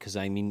prime. Because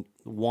I mean,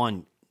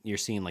 one, you're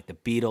seeing like the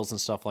Beatles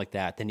and stuff like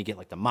that. Then you get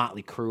like the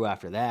Motley Crue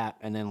after that,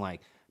 and then like,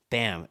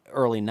 bam,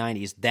 early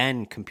 90s,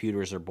 then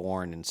computers are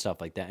born and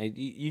stuff like that.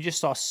 You just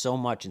saw so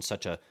much in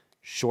such a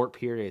short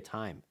period of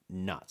time.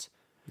 Nuts.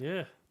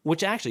 Yeah.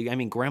 Which actually, I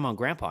mean, Grandma and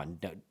Grandpa,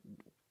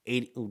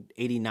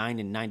 89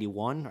 and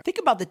 91. Think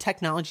about the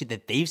technology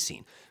that they've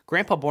seen.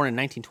 Grandpa born in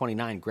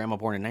 1929, Grandma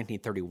born in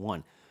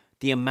 1931.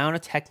 The amount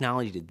of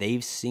technology that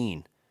they've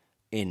seen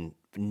in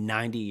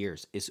 90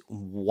 years is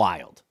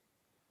wild.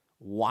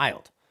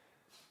 Wild.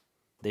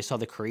 They saw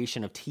the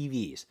creation of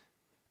TVs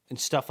and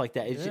stuff like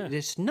that.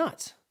 It's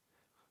nuts.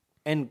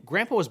 And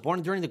Grandpa was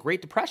born during the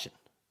Great Depression.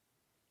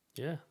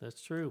 Yeah,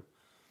 that's true.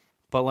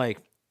 But like,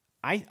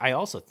 I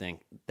also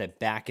think that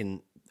back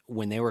in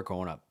when they were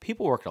growing up,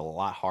 people worked a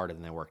lot harder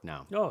than they work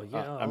now. Oh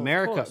yeah,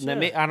 America. Of course,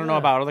 yeah, I don't know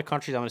about other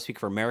countries. I'm going to speak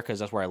for America, because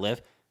that's where I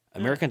live.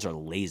 Americans are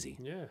lazy.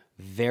 Yeah.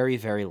 Very,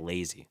 very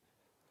lazy.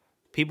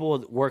 People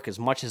would work as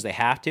much as they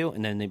have to,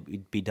 and then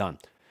they'd be done.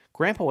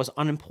 Grandpa was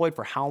unemployed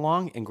for how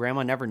long, and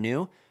Grandma never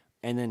knew.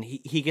 And then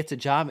he gets a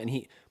job, and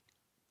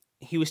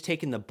he was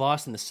taking the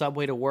bus and the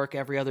subway to work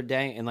every other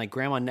day, and like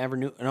Grandma never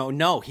knew.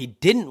 No, he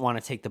didn't want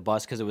to take the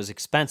bus because it was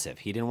expensive.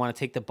 He didn't want to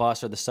take the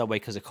bus or the subway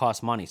because it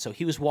cost money. So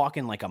he was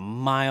walking like a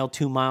mile,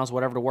 2 miles,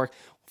 whatever to work.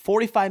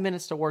 45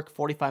 minutes to work,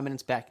 45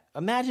 minutes back.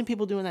 Imagine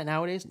people doing that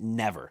nowadays.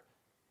 Never.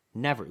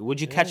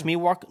 Would you catch me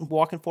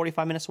walking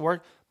 45 minutes to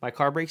work? My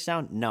car breaks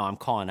down? No, I'm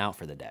calling out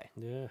for the day.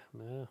 Yeah.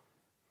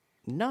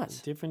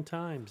 Nuts. Different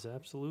times,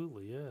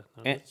 absolutely. Yeah,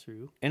 that's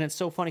true. And it's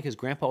so funny because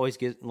Grandpa always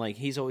gets like,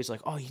 he's always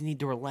like, oh, you need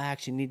to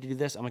relax, you need to do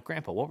this. I'm like,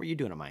 Grandpa, what were you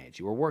doing at my age?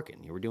 You were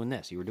working, you were doing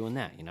this, you were doing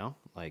that,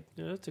 like.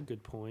 Yeah, that's a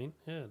good point.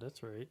 Yeah,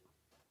 that's right.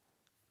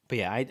 But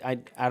yeah, I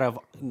out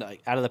of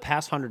the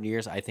past 100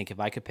 years, I think if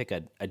I could pick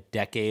a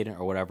decade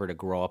or whatever to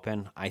grow up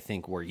in, I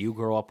think where you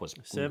grew up was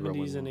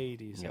 70s and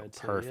 80s. I'd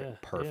perfect, say.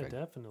 perfect. Yeah,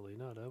 definitely.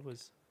 No, that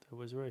was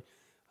right.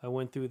 I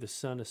went through the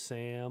Son of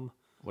Sam.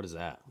 What is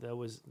that? That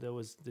was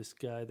this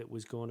guy that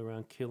was going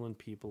around killing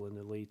people in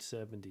the late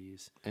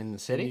 70s. In the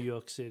city? In New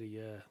York City,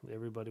 yeah.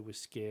 Everybody was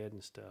scared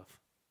and stuff.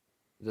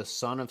 The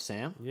Son of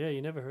Sam? Yeah,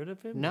 you never heard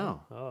of him?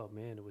 No. Oh,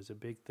 man, it was a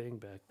big thing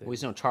back then. Well,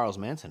 he's no Charles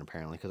Manson,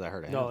 apparently, because I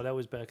heard of him. No, that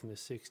was back in the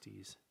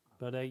 60s.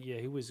 But, yeah,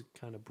 he was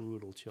kind of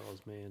brutal,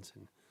 Charles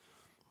Manson.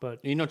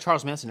 But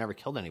Charles Manson never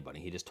killed anybody.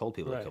 He just told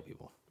people to kill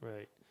people.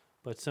 Right.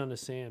 But Son of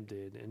Sam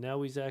did. And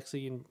now he's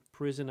actually in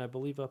prison, I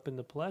believe, up in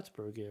the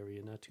Plattsburgh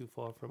area, not too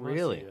far from us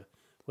here.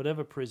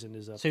 Whatever prison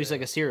is up there. So he's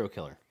like a serial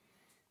killer.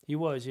 He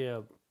was, yeah,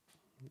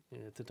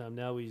 at the time.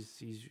 Now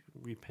he's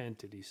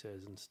repented, he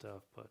says, and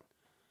stuff. But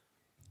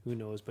who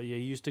knows? But yeah,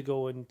 he used to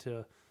go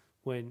into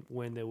when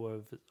there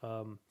were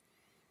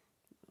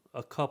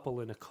a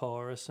couple in a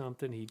car or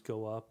something. He'd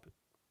go up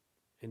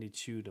and he'd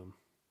shoot him.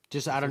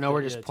 Just out of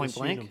nowhere, just point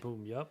blank. Shoot him,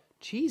 boom. Yep.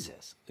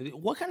 Jesus,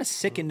 what kind of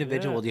sick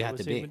individual do you have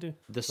to be?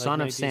 The Son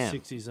of Sam.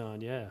 1960s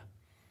on,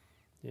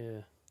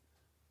 yeah.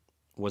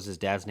 Was his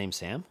dad's name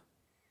Sam?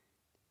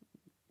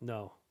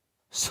 No.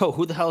 So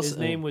who the hell? His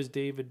name was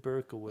David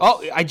Berkowitz.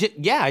 Oh,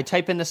 I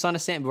type in the Son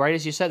of Sam right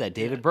as you said that.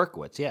 David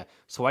Berkowitz. Yeah.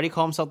 So why do you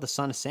call himself the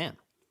Son of Sam?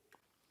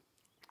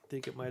 I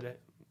think it might have.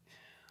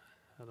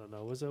 I don't know.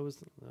 I was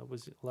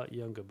a lot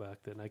younger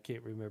back then. I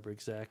can't remember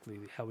exactly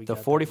how he got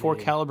the 44 that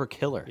name. caliber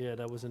killer. Yeah,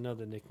 that was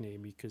another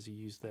nickname because he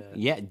used that.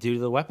 Yeah, due to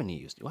the weapon he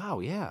used.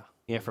 Wow. Yeah.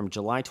 Yeah. From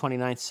July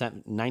 29th,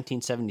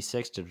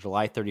 1976 to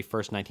July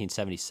 31st,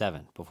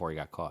 1977, before he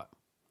got caught.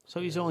 So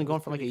he's only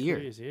going for like a year.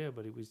 Crazy, yeah,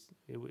 but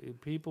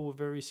people were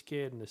very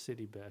scared in the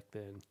city back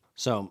then.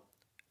 So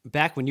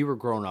back when you were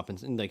growing up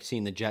and like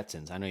seeing the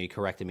Jetsons, I know you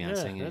corrected me on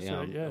saying that's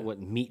right, yeah. What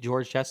Meet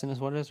George Jetson is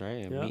what it is,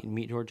 right? Yeah.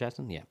 Meet George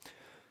Jetson, yeah.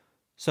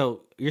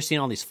 So you're seeing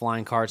all these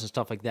flying cars and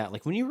stuff like that.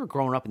 Like when you were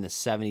growing up in the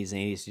 70s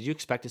and 80s, did you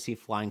expect to see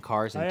flying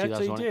cars in 2001?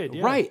 I actually did,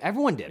 yeah. Right,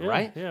 everyone did, Yeah,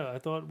 right? Yeah, I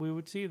thought we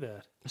would see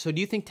that. So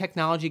do you think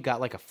technology got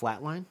like a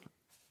flat line?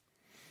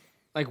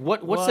 Like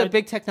what's the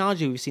big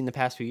technology we've seen the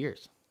past few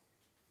years?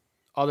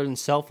 Other than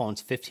cell phones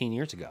 15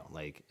 years ago.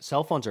 Like,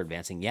 cell phones are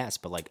advancing, yes,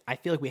 but, like, I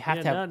feel like we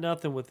have to have...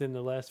 nothing within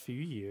the last few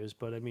years,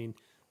 but, I mean,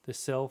 the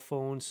cell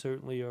phones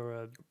certainly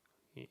are,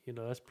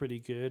 that's pretty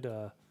good.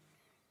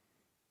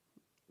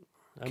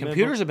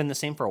 Computers have been the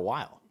same for a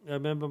while. I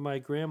remember my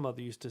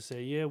grandmother used to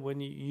say, yeah, when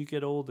you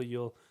get older,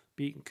 you'll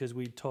be... Because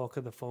we'd talk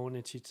on the phone,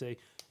 and she'd say,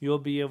 you'll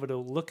be able to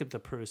look at the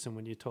person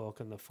when you talk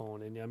on the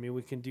phone. And, I mean,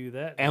 we can do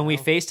that And now. we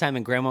FaceTime,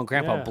 and Grandma and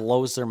Grandpa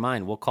blows their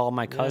mind. We'll call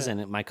my cousin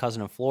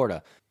in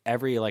Florida.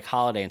 Every like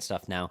holiday and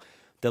stuff now,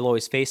 they'll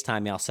always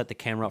FaceTime me. I'll set the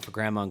camera up for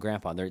Grandma and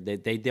Grandpa.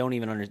 They don't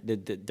even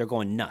understand. They're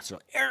going nuts. They're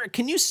like, Eric,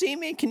 can you see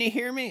me? Can you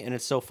hear me? And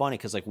it's so funny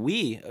because like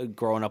we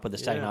growing up with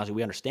this technology,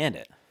 we understand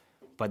it,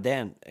 but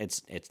then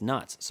it's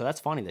nuts. So that's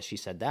funny that she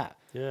said that.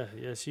 Yeah.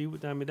 She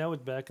would. I mean, that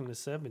was back in the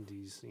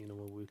 70s.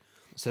 When we.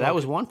 So that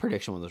was one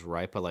prediction was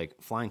right, but like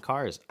flying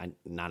cars,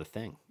 not a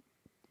thing.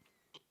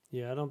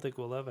 Yeah, I don't think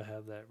we'll ever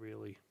have that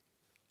really.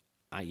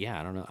 I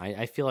don't know.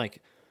 I feel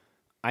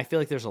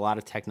like there's a lot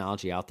of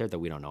technology out there that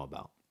we don't know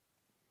about.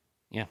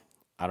 Yeah,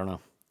 I don't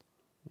know.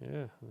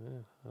 Yeah,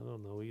 I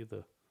don't know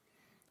either.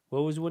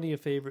 What was one of your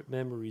favorite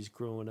memories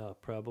growing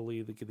up?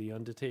 Probably the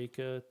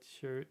Undertaker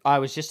shirt. I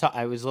was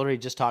literally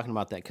just talking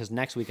about that because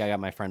next week I got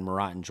my friend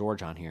Murat and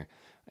George on here,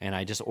 and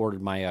I just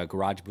ordered my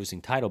garage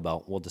boozing title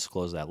belt. We'll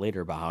disclose that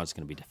later about how it's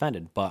going to be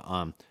defended. But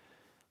and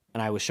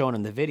I was showing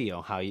him the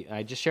video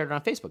I just shared it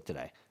on Facebook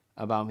today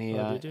about me.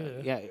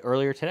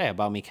 Earlier today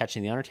about me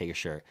catching the Undertaker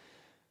shirt.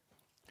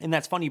 And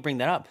that's funny you bring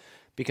that up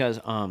because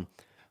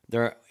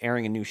they're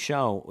airing a new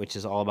show which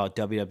is all about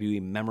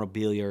WWE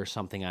memorabilia or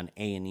something on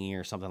A&E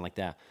or something like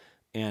that.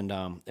 And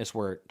it's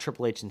where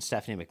Triple H and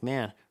Stephanie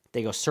McMahon,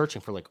 they go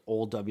searching for like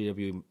old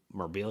WWE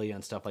memorabilia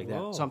and stuff like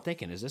that. So I'm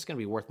thinking, is this going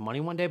to be worth money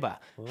one day? But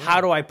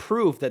how do I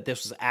prove that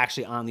this was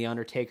actually on The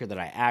Undertaker, that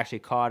I actually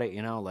caught it?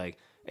 Like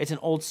it's an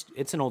old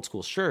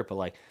school shirt, but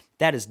like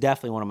that is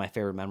definitely one of my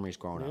favorite memories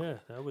growing up.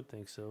 Yeah, I would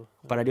think so.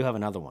 But I do have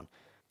another one.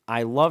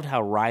 I loved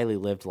how Riley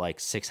lived like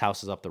 6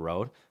 houses up the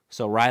road.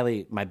 So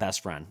Riley, my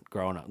best friend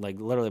growing up, like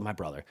literally my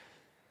brother.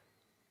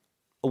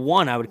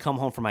 One, I would come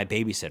home from my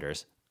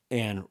babysitters,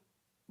 and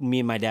me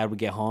and my dad would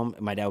get home,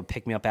 and my dad would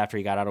pick me up after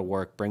he got out of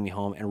work, bring me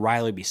home, and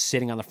Riley would be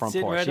sitting on the front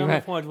porch. Right on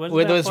the front. Wasn't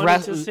with that his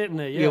funny, just sitting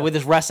there? Yeah. with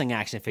his wrestling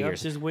action I was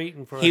figures. just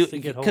waiting for us to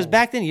get home. Because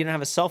back then, you didn't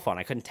have a cell phone.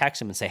 I couldn't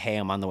text him and say, hey,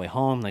 I'm on the way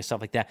home, like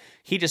stuff like that.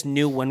 He just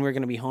knew when we were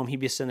going to be home. He'd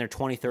be sitting there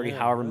 20, 30,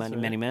 however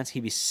many minutes.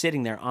 He'd be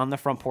sitting there on the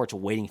front porch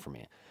waiting for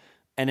me.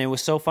 And it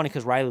was so funny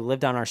because Riley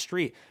lived on our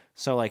street.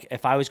 So, like,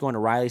 if I was going to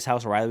Riley's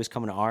house or Riley was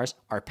coming to ours,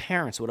 our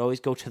parents would always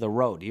go to the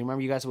road. Do you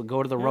remember you guys would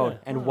go to the road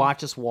and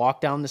watch us walk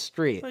down the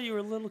street? Well, you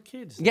were little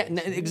kids. Yeah,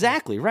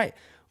 exactly, right.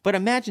 But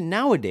imagine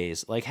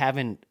nowadays, like,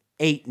 having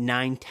 8,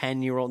 9,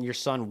 10-year-old your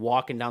son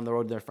walking down the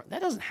road to their front.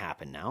 That doesn't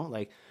happen now.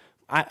 Like,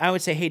 I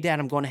would say, hey, Dad,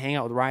 I'm going to hang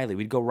out with Riley.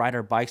 We'd go ride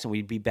our bikes, and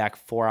we'd be back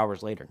 4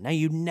 hours later. Now,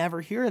 you never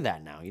hear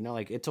that now. You know,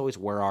 like, it's always,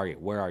 where are you?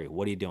 Where are you?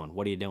 What are you doing?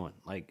 What are you doing?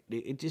 Like,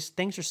 it just,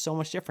 things are so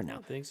much different now.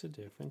 Things are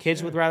different.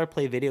 Kids would rather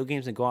play video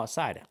games than go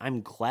outside.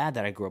 I'm glad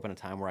that I grew up in a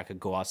time where I could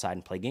go outside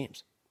and play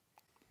games.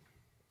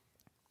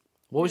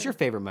 What was your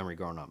favorite memory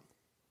growing up?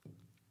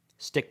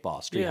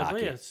 Stickball, street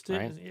hockey,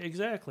 right?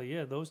 Exactly.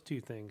 Yeah, those two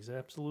things.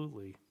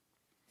 Absolutely.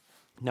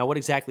 Now, what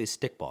exactly is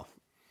stickball?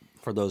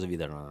 For those of you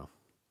that don't know.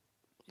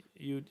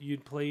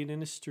 You'd play it in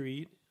the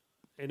street,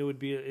 and it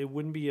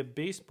wouldn't be a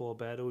baseball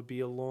bat. It would be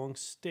a long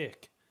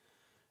stick,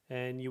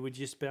 and you would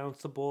just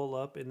bounce the ball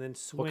up and then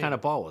swing. What kind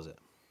of ball was it?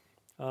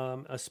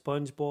 A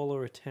sponge ball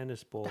or a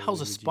tennis ball. The hell's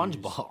a sponge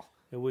use. ball?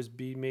 It was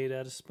made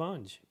out of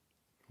sponge.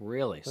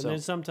 Really? And then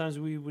sometimes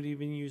we would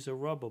even use a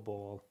rubber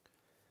ball.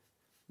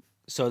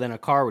 So then a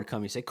car would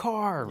come. You say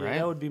car, Yeah, right?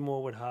 that would be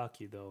more with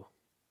hockey, though.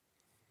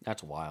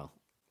 That's wild.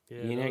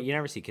 Yeah, You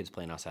never see kids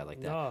playing outside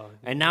like that. No.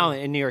 And now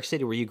in New York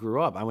City, where you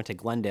grew up, I went to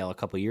Glendale a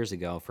couple years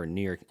ago for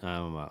New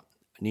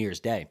Year's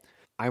Day.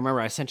 I remember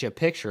I sent you a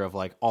picture of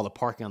like all the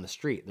parking on the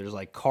street. There's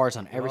like cars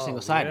on every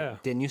single side. yeah.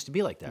 It didn't used to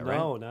be like that, right?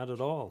 No, not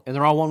at all. And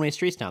they're all one-way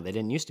streets now. They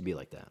didn't used to be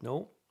like that.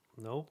 Nope.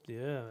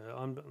 Yeah.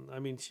 I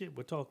mean, shit.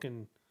 We're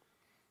talking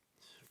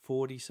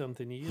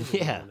 40-something years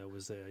ago when I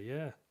was there.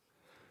 Yeah.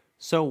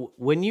 So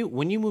when you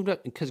moved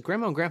up, because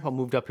Grandma and Grandpa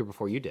moved up here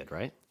before you did,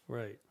 right?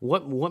 Right.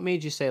 What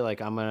made you say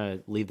like I'm gonna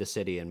leave the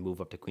city and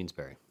move up to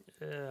Queensbury?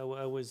 Yeah,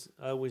 I was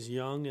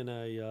young, and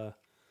I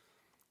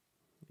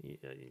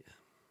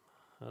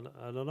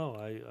don't know.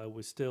 I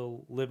was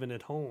still living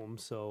at home,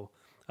 so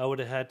I would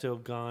have had to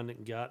have gone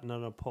and gotten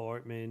an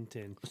apartment.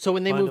 And so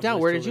when they find a moved out,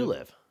 place where to did you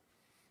live?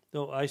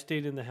 No, I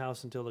stayed in the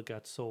house until it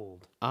got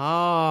sold.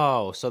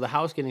 Oh, so the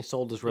house getting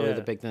sold is really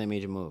the big thing that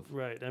made you move.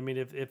 Right. I mean,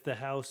 if the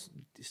house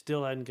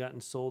still hadn't gotten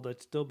sold, I'd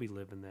still be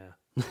living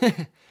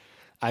there.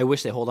 I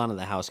wish they hold on to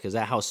the house because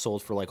that house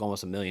sold for like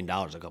almost $1 million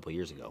a couple of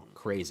years ago.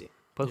 Crazy.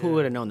 But who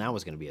would have known that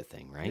was going to be a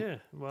thing, right? Yeah.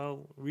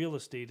 Well, real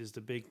estate is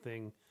the big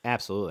thing.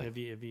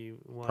 Absolutely. If you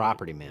want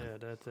Property, man.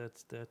 Yeah,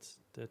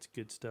 that's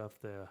good stuff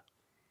there.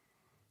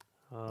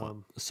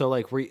 So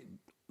like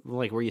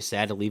were you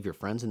sad to leave your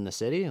friends in the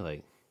city?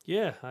 Like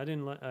Yeah, I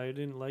didn't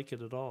like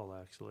it at all.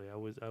 Actually,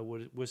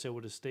 wish I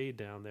would have stayed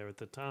down there at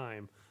the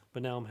time.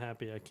 But now I'm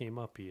happy I came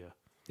up here.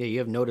 yeah, you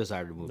have no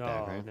desire to move No,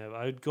 back, right? never.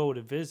 I'd go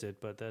to visit,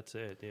 but that's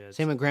it. Yeah,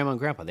 Same with Grandma and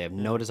Grandpa. They have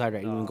no desire to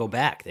even go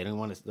back. They don't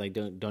want to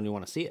don't even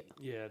want to see it.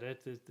 yeah.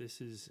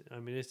 This is. I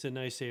mean, it's a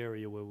nice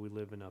area where we're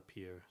living up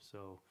here.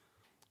 So,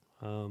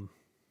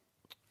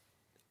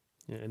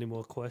 yeah. Any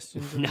more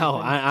questions? or No,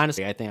 anything?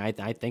 honestly,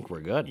 I think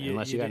we're good.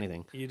 Unless you got didn't-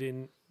 anything. You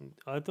didn't.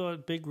 I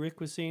thought Big Rick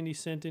was saying he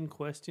sent in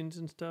questions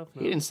and stuff.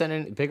 He didn't send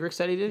in. Big Rick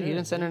said he did. He Yeah,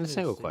 didn't send he in a didn't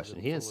single send question.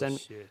 them He didn't full of send.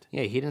 shit.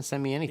 Yeah, he didn't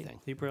send me anything.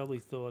 He probably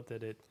thought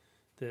that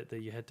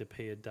you had to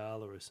pay $1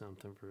 or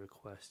something for a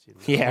question.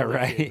 Yeah, I'm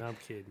right. kidding, I'm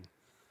kidding.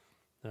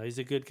 No, he's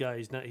a good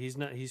guy.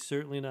 He's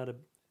certainly not a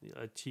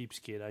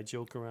cheapskate. I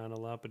joke around a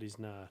lot, but he's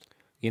not.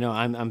 You know,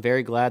 I'm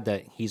very glad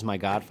that he's my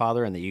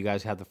godfather and that you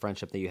guys have the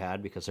friendship that you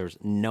had because there's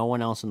no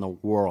one else in the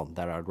world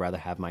that I'd rather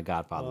have my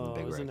godfather than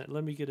Big Rick. Isn't it?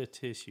 Let me get a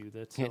tissue.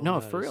 That's Yeah, so no,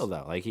 nice. for real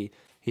though. Like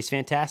he's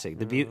fantastic.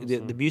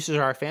 The Buses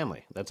are our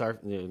family. That's our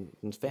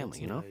it's family.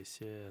 That's you know. nice.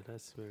 Yeah,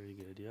 that's very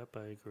good. Yep,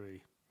 I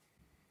agree.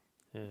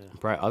 Yeah.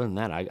 Right. Other than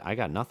that, I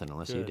got nothing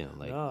unless you Good. do.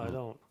 Like, No, I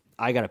don't.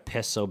 I got to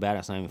piss so bad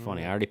it's not even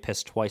funny. I already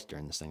pissed twice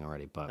during this thing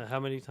already, but How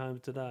many times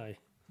did I?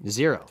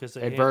 0 'Cause I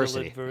handle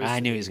adversity. I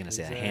knew he was adversity. going to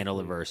say that. Handle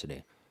Exactly.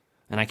 adversity.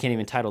 And I can't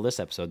even title this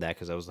episode that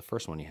because that was the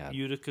first one you had.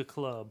 Utica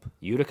Club.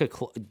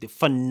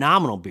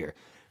 Phenomenal beer.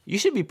 You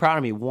should be proud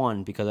of me,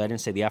 1, because I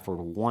didn't say the F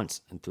word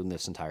once through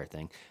this entire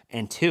thing.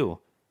 And 2,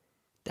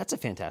 that's a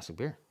fantastic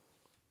beer.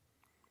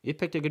 You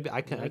picked a good beer.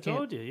 I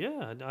told you,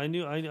 yeah. I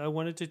knew. I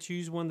wanted to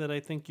choose one that I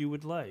think you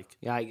would like.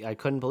 Yeah, I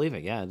couldn't believe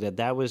it. Yeah,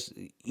 that was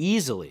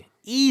easily.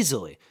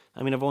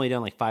 I mean, I've only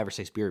done like 5 or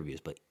 6 beer reviews,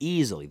 but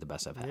easily the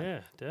best I've had.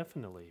 Yeah,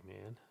 definitely,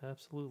 man.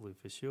 Absolutely,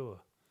 for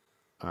sure.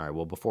 All right,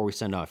 well, before we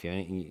send off,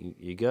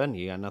 you good?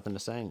 You got nothing to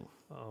say?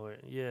 Oh,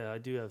 yeah, I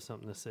do have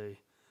something to say.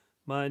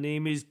 My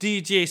name is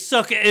DJ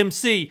Sucker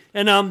MC,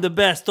 and I'm the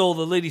best. All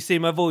the ladies say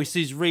my voice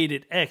is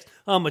rated X.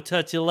 I'm a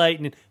touch of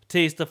lightning,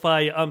 taste of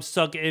fire. I'm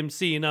Sucker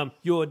MC, and I'm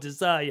your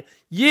desire.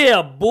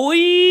 Yeah,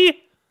 boy!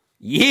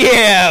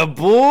 Yeah,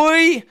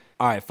 boy!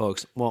 All right,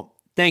 folks. Well,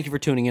 thank you for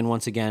tuning in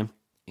once again,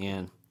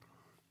 and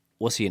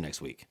we'll see you next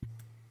week.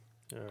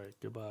 All right,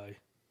 goodbye.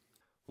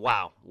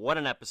 Wow, what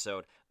an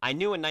episode. I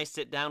knew a nice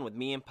sit-down with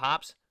me and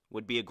Pops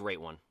would be a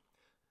great one.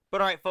 But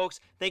all right, folks,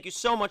 thank you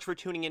so much for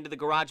tuning into the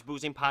Garage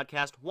Boozing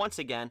Podcast once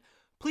again.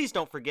 Please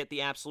don't forget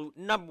the absolute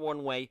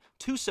 #1 way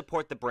to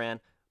support the brand.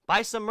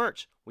 Buy some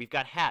merch. We've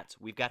got hats,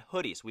 we've got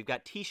hoodies, we've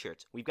got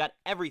t-shirts, we've got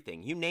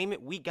everything. You name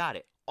it, we got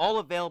it. All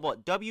available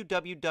at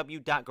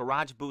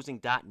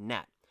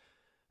www.garageboozing.net.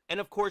 And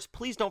of course,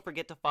 please don't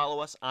forget to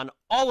follow us on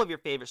all of your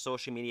favorite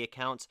social media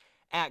accounts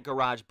at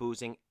Garage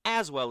Boozing,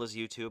 as well as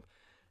YouTube.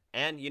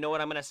 And you know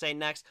what I'm going to say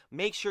next?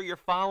 Make sure you're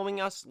following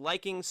us,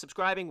 liking,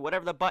 subscribing,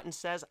 whatever the button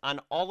says,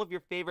 on all of your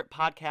favorite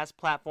podcast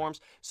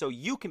platforms so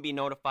you can be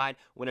notified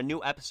when a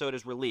new episode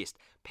is released.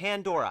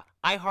 Pandora,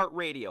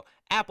 iHeartRadio,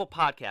 Apple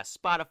Podcasts,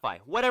 Spotify,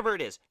 whatever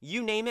it is,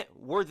 you name it,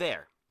 we're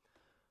there.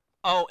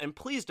 Oh, and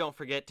please don't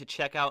forget to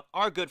check out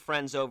our good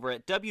friends over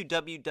at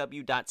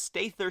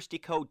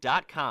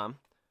www.staythirstyco.com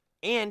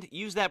and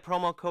use that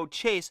promo code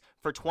CHASE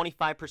for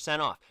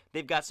 25% off.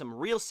 They've got some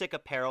real sick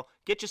apparel.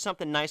 Get you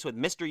something nice with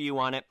Mr. U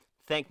on it.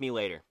 Thank me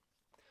later.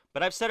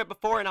 But I've said it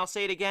before and I'll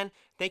say it again.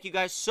 Thank you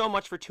guys so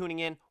much for tuning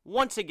in.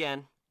 Once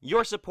again,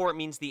 your support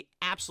means the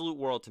absolute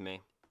world to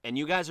me. And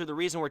you guys are the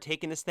reason we're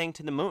taking this thing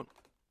to the moon.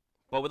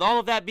 But with all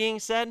of that being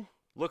said,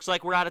 looks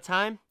like we're out of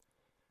time.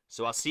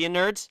 So I'll see you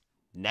nerds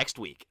next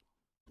week.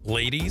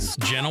 Ladies,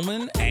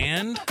 gentlemen,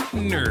 and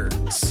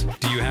nerds.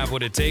 Do you have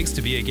what it takes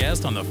to be a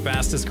guest on the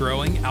fastest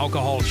growing,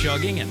 alcohol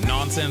chugging, and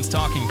nonsense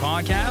talking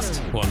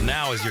podcast? Well,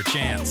 now is your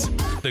chance.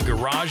 The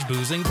Garage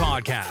Boozing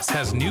Podcast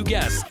has new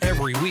guests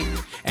every week,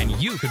 and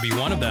you could be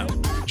one of them.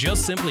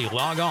 Just simply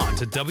log on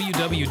to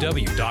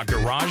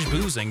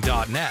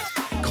www.garageboozing.net,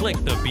 click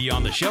the Be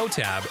on the Show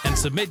tab, and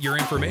submit your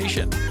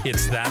information.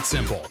 It's that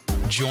simple.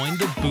 Join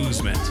the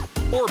boozement,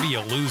 or be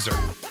a loser.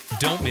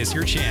 Don't miss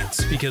your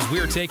chance, because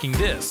we're taking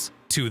this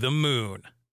to the moon.